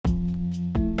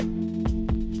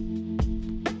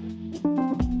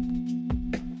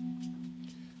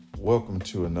Welcome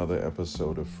to another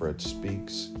episode of Fred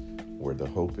Speaks, where the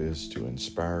hope is to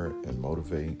inspire and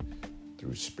motivate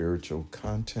through spiritual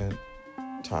content,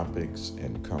 topics,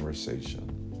 and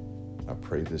conversation. I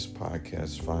pray this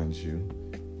podcast finds you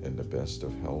in the best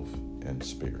of health and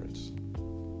spirits.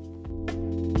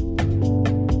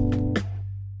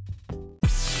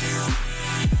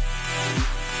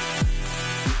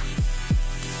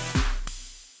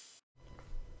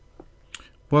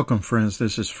 Welcome, friends.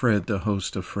 This is Fred, the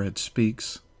host of Fred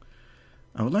Speaks.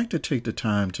 I would like to take the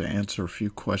time to answer a few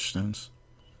questions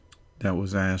that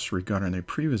was asked regarding a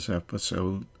previous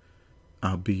episode,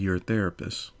 I'll Be Your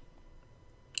Therapist.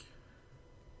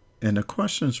 And the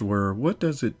questions were, what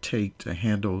does it take to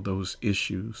handle those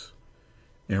issues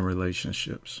in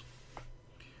relationships?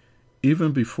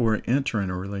 Even before entering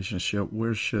a relationship,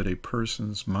 where should a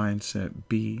person's mindset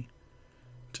be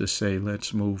to say,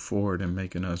 let's move forward in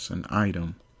making us an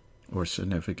item or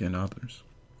significant others?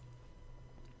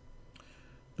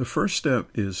 The first step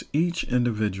is each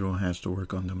individual has to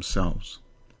work on themselves.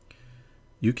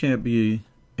 You can't be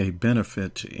a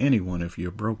benefit to anyone if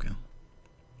you're broken.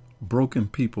 Broken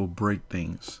people break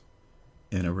things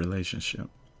in a relationship.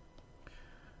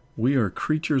 We are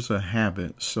creatures of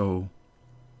habit, so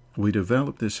we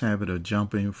develop this habit of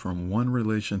jumping from one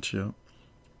relationship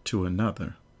to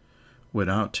another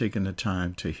without taking the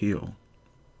time to heal.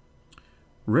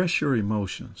 Rest your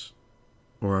emotions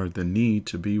or the need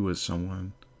to be with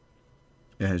someone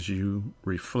as you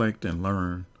reflect and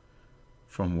learn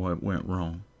from what went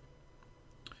wrong.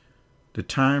 The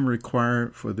time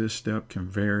required for this step can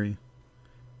vary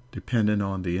depending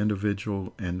on the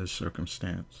individual and the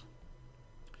circumstance.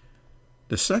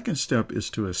 The second step is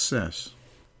to assess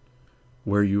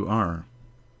where you are.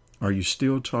 Are you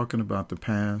still talking about the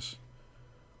past?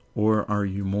 Or are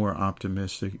you more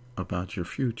optimistic about your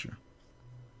future?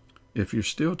 If you're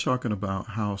still talking about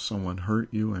how someone hurt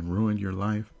you and ruined your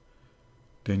life,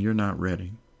 then you're not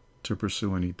ready to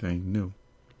pursue anything new.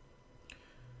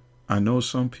 I know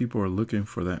some people are looking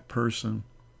for that person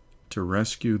to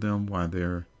rescue them while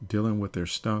they're dealing with their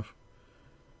stuff,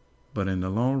 but in the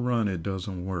long run, it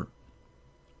doesn't work.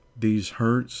 These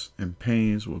hurts and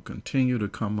pains will continue to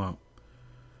come up,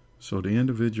 so the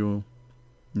individual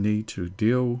need to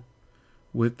deal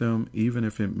with them, even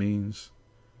if it means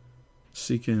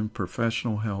seeking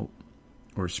professional help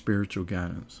or spiritual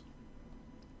guidance.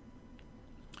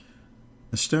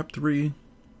 And step 3,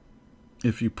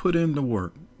 if you put in the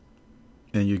work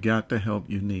and you got the help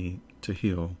you need to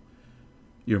heal,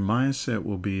 your mindset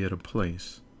will be at a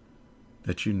place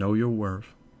that you know your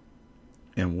worth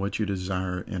and what you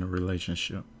desire in a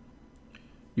relationship.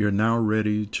 You're now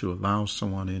ready to allow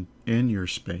someone in your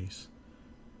space,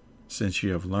 since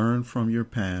you have learned from your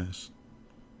past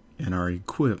and are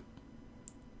equipped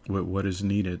with what is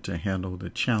needed to handle the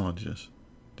challenges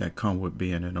that come with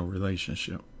being in a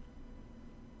relationship.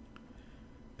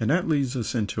 And that leads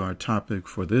us into our topic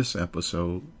for this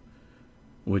episode,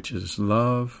 which is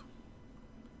love,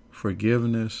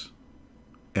 forgiveness,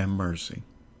 and mercy.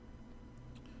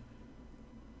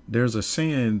 There's a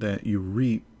saying that you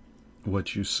reap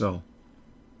what you sow.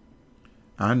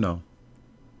 I know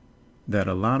that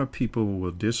a lot of people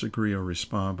will disagree or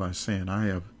respond by saying, I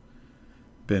have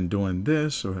been doing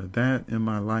this or that in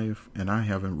my life and I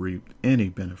haven't reaped any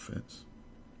benefits.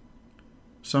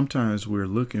 Sometimes we're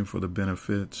looking for the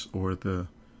benefits or the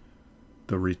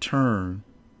return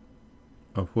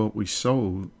of what we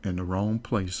sowed in the wrong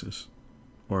places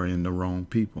or in the wrong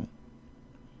people.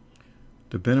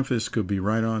 The benefits could be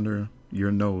right under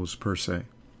your nose per se.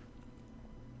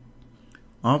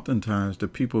 Oftentimes, the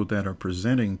people that are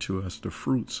presenting to us the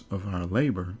fruits of our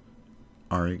labor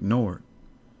are ignored.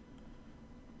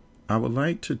 I would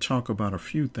like to talk about a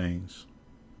few things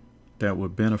that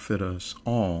would benefit us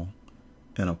all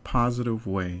in a positive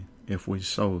way if we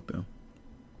sowed them.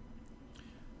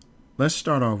 Let's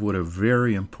start off with a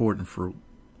very important fruit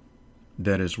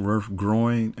that is worth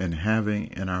growing and having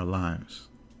in our lives.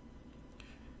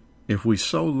 If we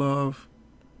sow love,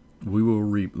 we will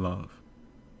reap love.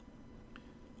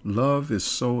 Love is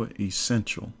so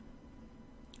essential,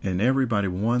 and everybody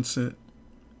wants it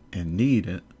and need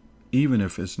it, even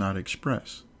if it's not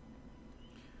expressed.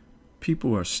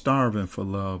 People are starving for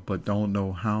love but don't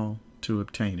know how to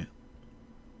obtain it.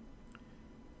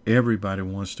 Everybody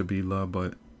wants to be loved,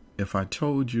 but if I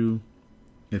told you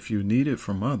if you need it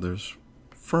from others,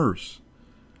 first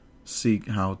seek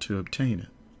how to obtain it.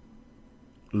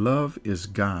 Love is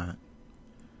God,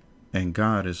 and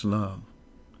God is love.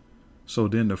 So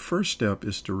then the first step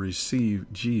is to receive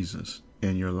Jesus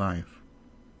in your life.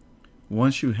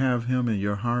 Once you have him in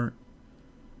your heart,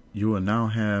 you will now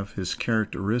have his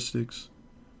characteristics,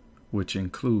 which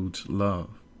includes love.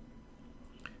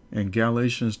 In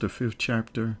Galatians, the 5th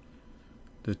chapter,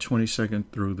 the 22nd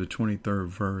through the 23rd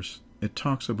verse, it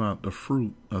talks about the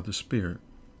fruit of the Spirit.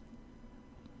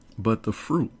 But the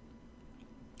fruit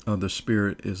of the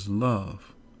Spirit is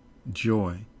love,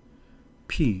 joy,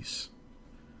 peace,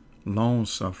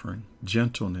 long-suffering,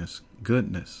 gentleness,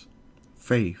 goodness,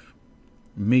 faith,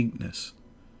 meekness,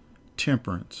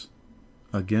 temperance.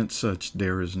 Against such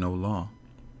there is no law.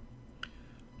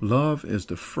 Love is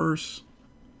the first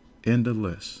in the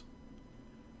list,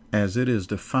 as it is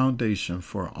the foundation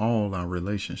for all our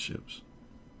relationships,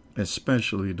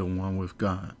 especially the one with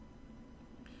God.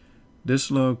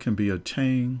 This love can be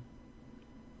attained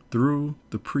through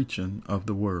the preaching of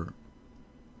the word.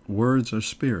 Words are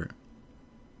spirit.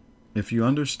 If you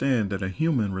understand that a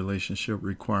human relationship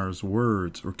requires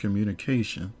words or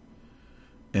communication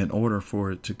in order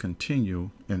for it to continue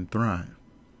and thrive,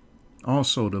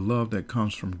 also the love that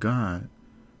comes from God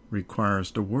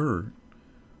requires the word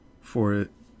for it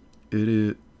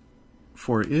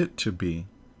to be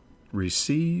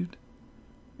received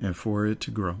and for it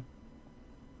to grow.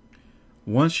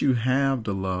 Once you have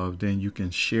the love, then you can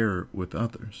share it with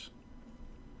others.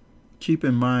 Keep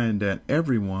in mind that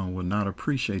everyone will not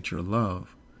appreciate your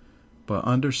love, but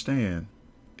understand,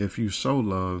 if you sow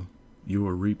love, you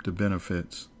will reap the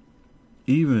benefits,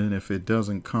 even if it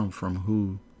doesn't come from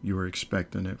who you are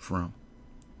expecting it from.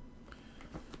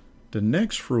 The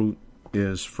next fruit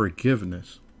is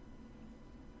forgiveness.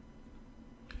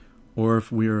 Or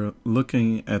if we are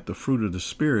looking at the fruit of the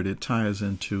Spirit, it ties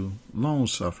into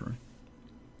long-suffering.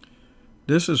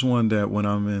 This is one that when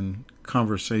I'm in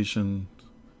conversation,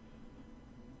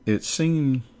 it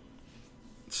seems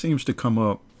to come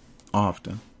up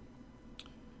often.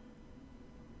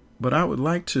 But I would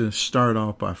like to start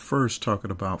off by first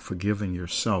talking about forgiving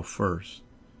yourself first,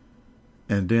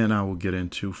 and then I will get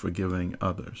into forgiving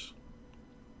others.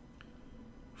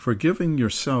 Forgiving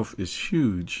yourself is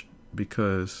huge,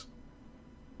 because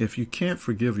if you can't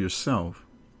forgive yourself,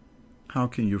 how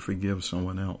can you forgive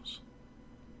someone else?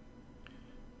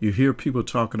 You hear people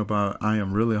talking about, I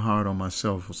am really hard on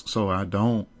myself, so I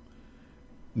don't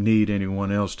need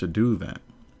anyone else to do that.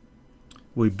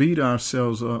 We beat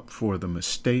ourselves up for the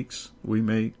mistakes we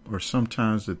make, or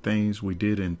sometimes the things we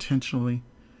did intentionally,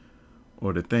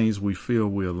 or the things we feel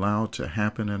we allowed to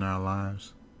happen in our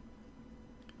lives.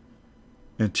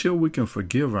 Until we can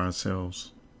forgive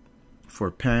ourselves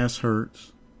for past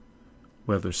hurts,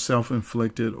 whether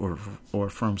self-inflicted or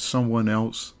from someone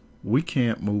else, we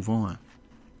can't move on.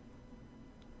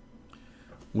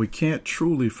 We can't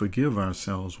truly forgive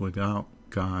ourselves without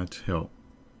God's help.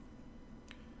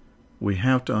 We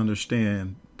have to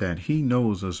understand that He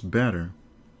knows us better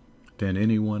than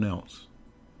anyone else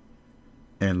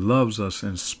and loves us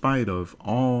in spite of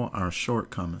all our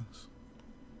shortcomings.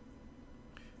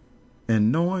 And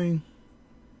knowing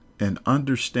and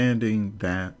understanding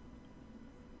that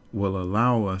will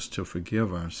allow us to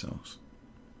forgive ourselves.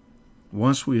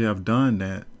 Once we have done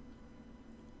that,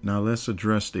 now let's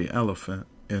address the elephant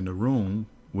in the room,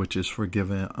 which is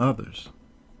forgiving others.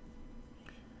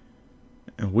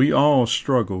 And we all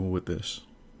struggle with this,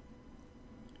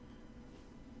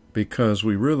 because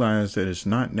we realize that it's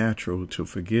not natural to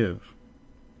forgive.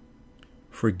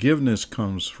 Forgiveness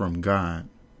comes from God.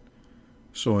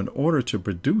 So in order to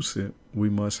produce it, we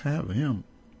must have Him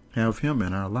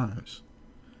in our lives.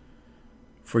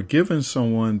 Forgiving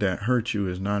someone that hurt you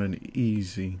is not an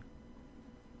easy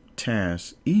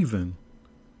task, even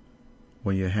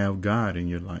when you have God in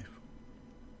your life.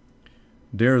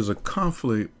 There is a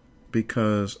conflict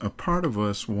because a part of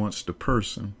us wants the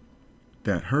person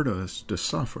that hurt us to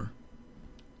suffer,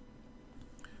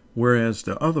 whereas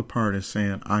the other part is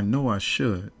saying, I know I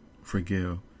should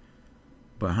forgive,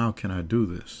 but how can I do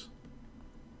this?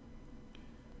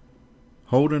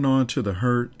 Holding on to the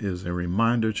hurt is a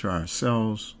reminder to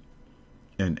ourselves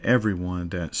and everyone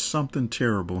that something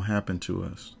terrible happened to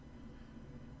us,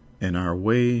 and our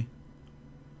way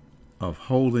of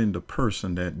holding the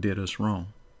person that did us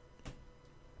wrong.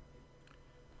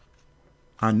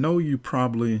 I know you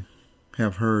probably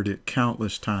have heard it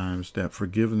countless times that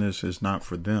forgiveness is not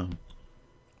for them,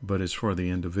 but it's for the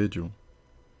individual.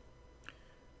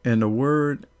 And the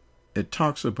word, it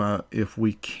talks about if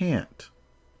we can't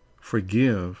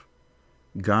forgive,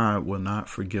 God will not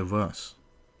forgive us.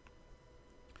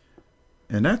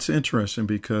 And that's interesting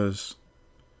because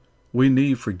we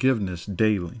need forgiveness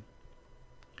daily.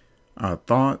 Our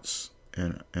thoughts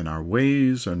and our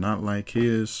ways are not like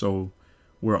His, so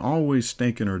we're always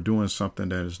thinking or doing something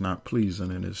that is not pleasing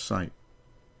in His sight.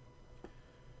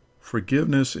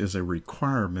 Forgiveness is a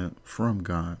requirement from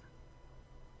God.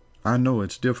 I know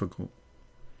it's difficult,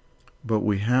 but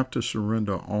we have to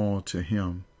surrender all to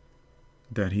Him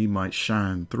that He might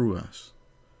shine through us.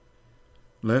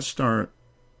 Let's start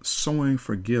sowing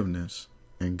forgiveness,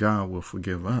 and God will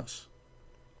forgive us.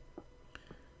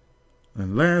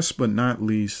 And last but not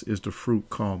least is the fruit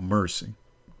called mercy.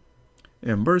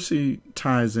 And mercy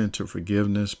ties into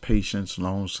forgiveness, patience,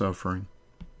 long-suffering.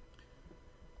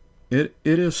 It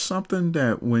is something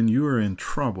that when you are in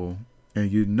trouble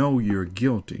and you know you're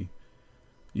guilty,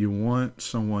 you want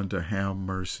someone to have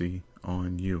mercy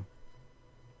on you.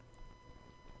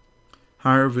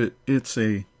 However, it's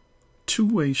a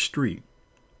two-way street.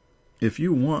 If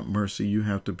you want mercy, you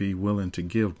have to be willing to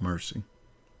give mercy.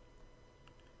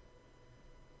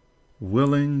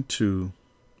 Willing to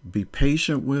be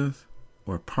patient with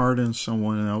or pardon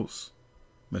someone else's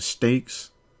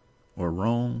mistakes or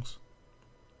wrongs.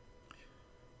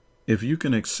 If you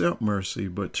can accept mercy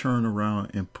but turn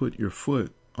around and put your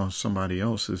foot on somebody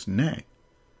else's neck,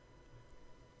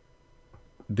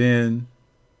 then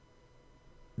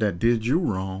that did you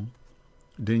wrong,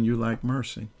 then you lack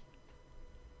mercy.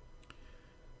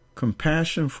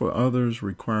 Compassion for others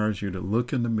requires you to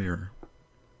look in the mirror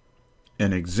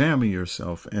and examine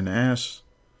yourself and ask,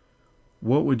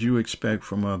 what would you expect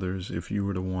from others if you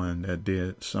were the one that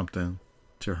did something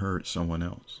to hurt someone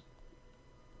else?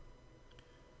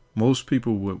 Most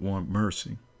people would want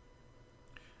mercy.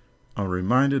 I'm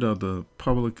reminded of the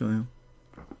publican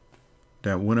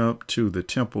that went up to the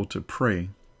temple to pray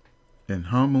and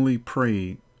humbly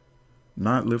prayed,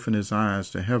 not lifting his eyes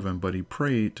to heaven, but he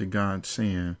prayed to God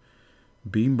saying,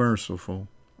 "Be merciful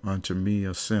unto me,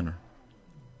 a sinner."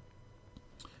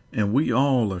 And we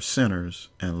all are sinners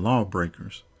and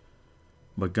lawbreakers,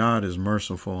 but God is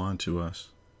merciful unto us.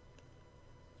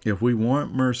 If we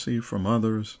want mercy from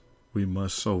others, we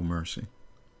must sow mercy.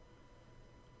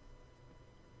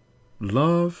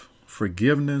 Love,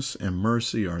 forgiveness, and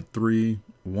mercy are three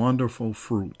wonderful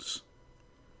fruits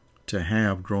to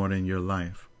have growing in your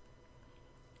life.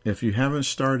 If you haven't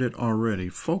started already,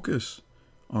 focus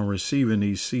on receiving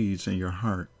these seeds in your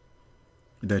heart,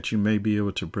 that you may be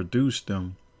able to produce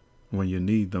them when you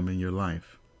need them in your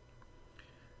life.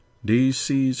 These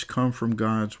seeds come from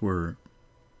God's Word.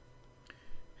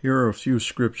 Here are a few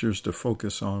scriptures to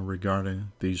focus on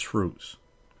regarding these fruits.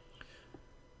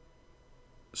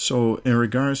 So in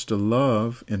regards to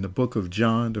love, in the book of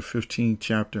John, the 15th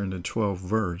chapter and the 12th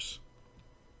verse,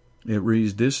 it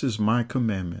reads, "This is my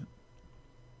commandment,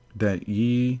 that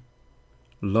ye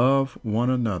love one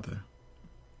another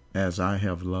as I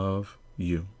have loved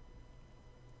you."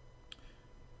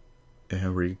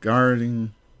 And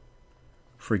regarding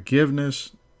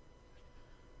forgiveness,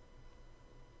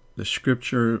 the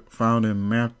scripture found in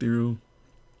Matthew,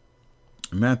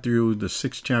 the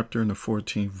 6th chapter and the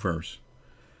 14th verse.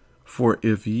 "For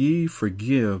if ye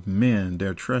forgive men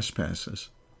their trespasses,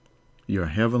 your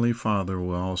heavenly Father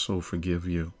will also forgive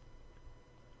you."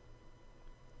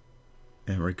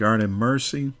 And regarding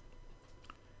mercy,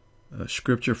 a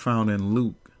scripture found in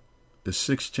Luke, the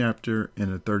 6th chapter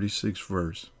and the 36th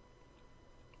verse.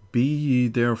 "Be ye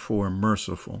therefore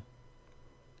merciful,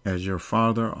 as your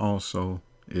Father also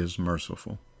is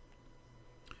merciful."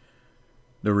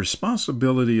 The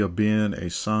responsibility of being a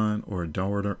son or a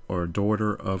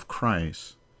daughter of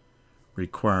Christ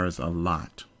requires a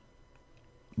lot,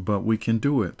 but we can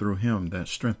do it through Him that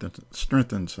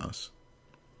strengthens us.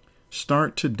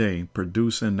 Start today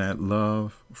producing that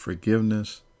love,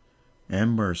 forgiveness,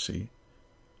 and mercy,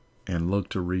 and look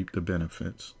to reap the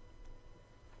benefits.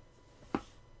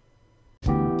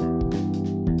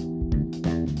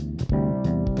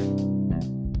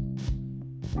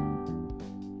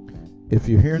 If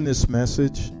you're hearing this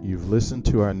message, you've listened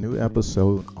to our new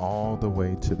episode all the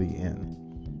way to the end.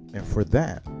 And for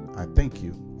that, I thank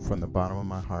you from the bottom of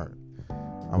my heart.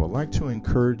 I would like to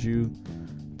encourage you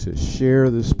to share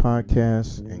this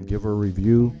podcast and give a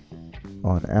review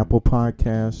on Apple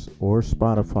Podcasts or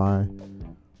Spotify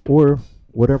or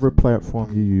whatever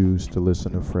platform you use to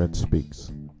listen to Fred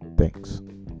Speaks. Thanks.